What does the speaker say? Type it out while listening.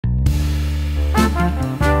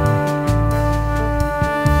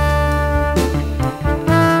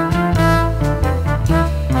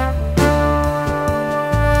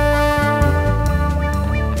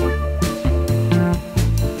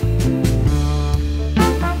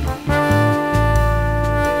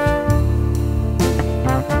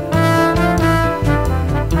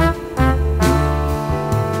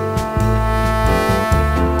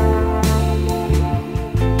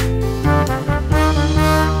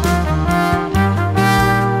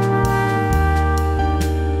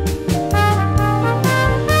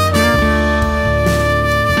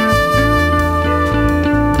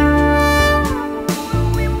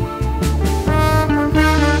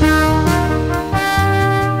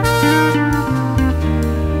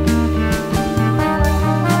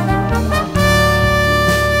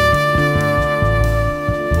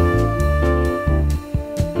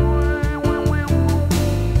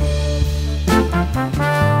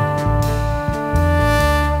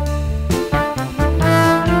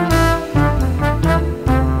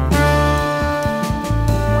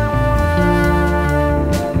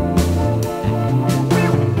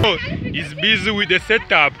busy with the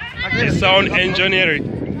setup, the sound engineering.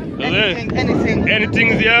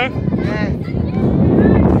 Anything's here? Yeah.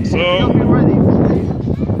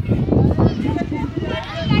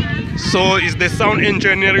 So it's the sound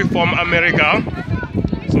engineering from America.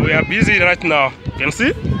 So we are busy right now. You can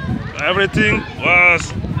see everything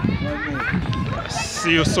was.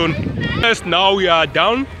 See you soon. Yes, now we are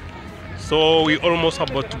down. So we almost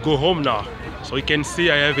about to go home now. So you can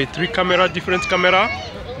see I have a different camera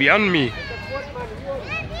behind me.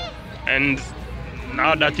 And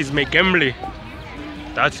now that is my Gambly.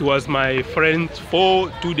 That was my friend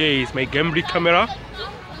for 2 days, my Gambly camera.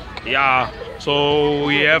 Yeah, so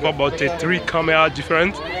we have about a 3 camera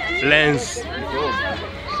different lens.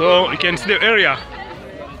 So you can see the area.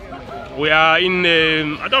 We are in,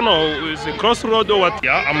 I don't know, it's a crossroad or what.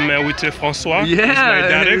 Yeah, I'm with François. Yeah, he's my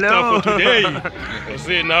director hello. for today. You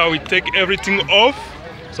see, now we take everything off.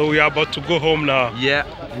 So we are about to go home now. Yeah,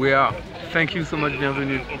 we are. Thank you so much,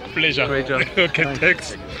 bienvenue. Pleasure. Great job. Okay,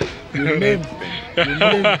 thanks. Your name is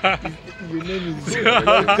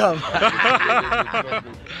welcome.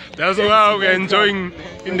 That's why we're enjoying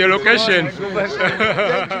in the location.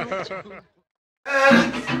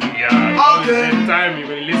 Yeah, at the same time you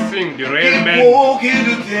can listen the rain band.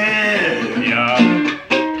 Yeah.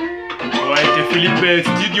 We're at the Philippe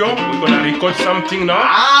studio. We're gonna record something now.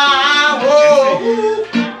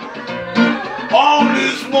 All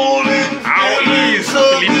this morning, How is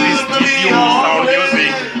Philippe studio sound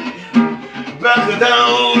music? back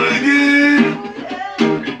down again.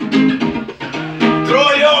 Throw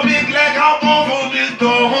your big leg up over this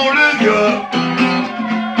door again.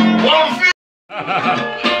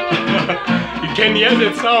 You can hear the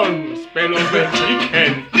sound. Spell of the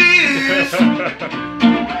chicken.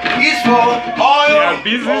 It's for all They are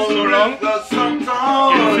busy so long. You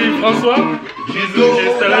can see François. Busy with the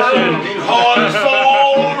installation. Heart and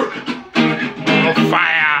soul. On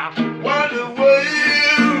fire. Wonder where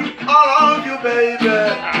I love you, baby.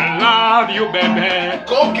 I love you, baby.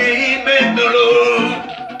 Cocaine make the love.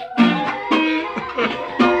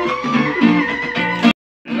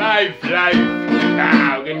 Live.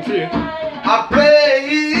 Ah, you can see. I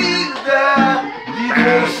praise the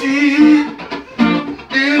devotion.